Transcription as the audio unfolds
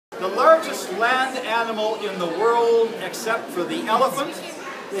the largest land animal in the world except for the elephant.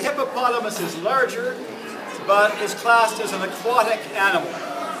 The hippopotamus is larger, but is classed as an aquatic animal.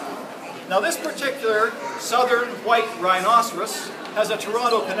 Now this particular southern white rhinoceros has a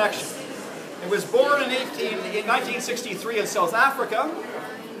Toronto connection. It was born in 1963 in South Africa,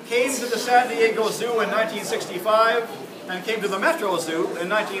 came to the San Diego Zoo in 1965, and came to the Metro Zoo in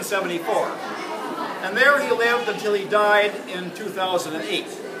 1974. And there he lived until he died in 2008.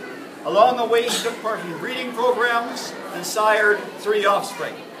 Along the way he took part in breeding programs and sired 3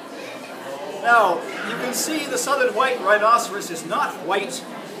 offspring. Now, you can see the southern white rhinoceros is not white.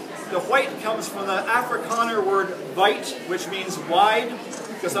 The white comes from the Afrikaner word vite, which means wide,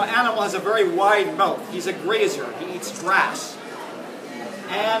 because the animal has a very wide mouth. He's a grazer, he eats grass.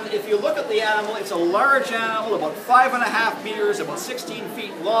 And if you look at the animal, it's a large animal, about 5.5 meters, about 16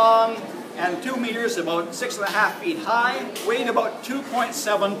 feet long, and 2 meters, about 6.5 feet high, weighing about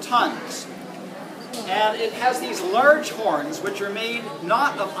 2.7 tons. And it has these large horns, which are made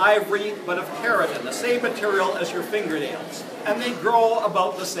not of ivory, but of keratin, the same material as your fingernails. And they grow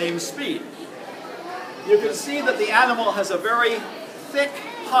about the same speed. You can see that the animal has a very thick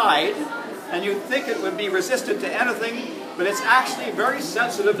hide, and you'd think it would be resistant to anything, but it's actually very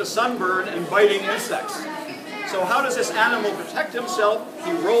sensitive to sunburn and biting insects. So how does this animal protect himself?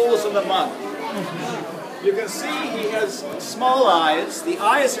 He rolls in the mud. You can see he has small eyes. The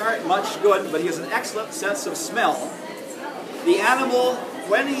eyes aren't much good, but he has an excellent sense of smell. The animal,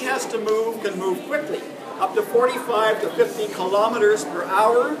 when he has to move, can move quickly, up to 45 to 50 kilometers per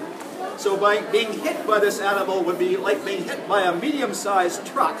hour. So by being hit by this animal would be like being hit by a medium-sized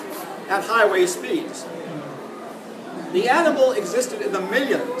truck at highway speeds. The animal existed in the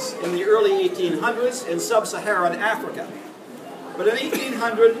millions in the early 1800s in sub-Saharan Africa. But in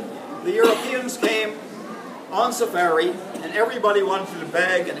 1800, the Europeans came on safari, and everybody wanted to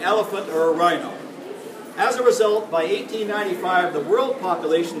bag an elephant or a rhino. As a result, by 1895, the world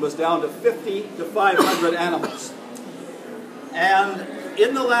population was down to 50 to 500 animals. And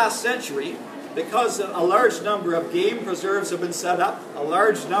in the last century, because a large number of game preserves have been set up, a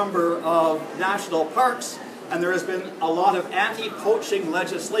large number of national parks, and there has been a lot of anti-poaching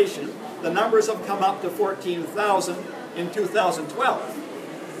legislation, the numbers have come up to 14,000 in 2012.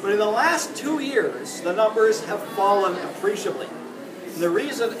 But in the last 2 years, the numbers have fallen appreciably. And the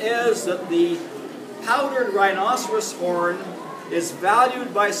reason is that the powdered rhinoceros horn is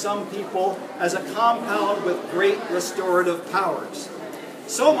valued by some people as a compound with great restorative powers.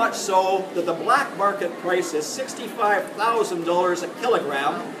 So much so that the black market price is $65,000 a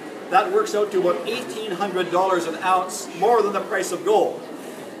kilogram. That works out to about $1,800 an ounce, more than the price of gold.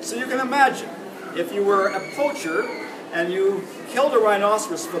 So you can imagine, if you were a poacher and you killed a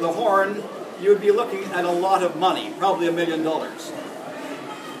rhinoceros for the horn, you would be looking at a lot of money, probably $1 million.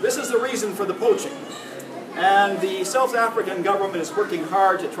 This is the reason for the poaching. And the South African government is working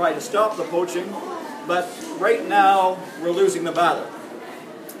hard to try to stop the poaching, but right now we're losing the battle.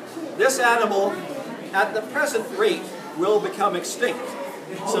 This animal, at the present rate, will become extinct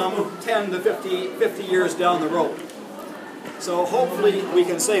some 10 to 50 years down the road. So hopefully we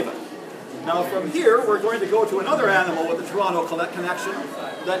can save it. Now from here, we're going to go to another animal with the Toronto connection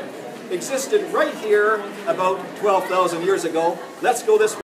that existed right here about 12,000 years ago. Let's go this way.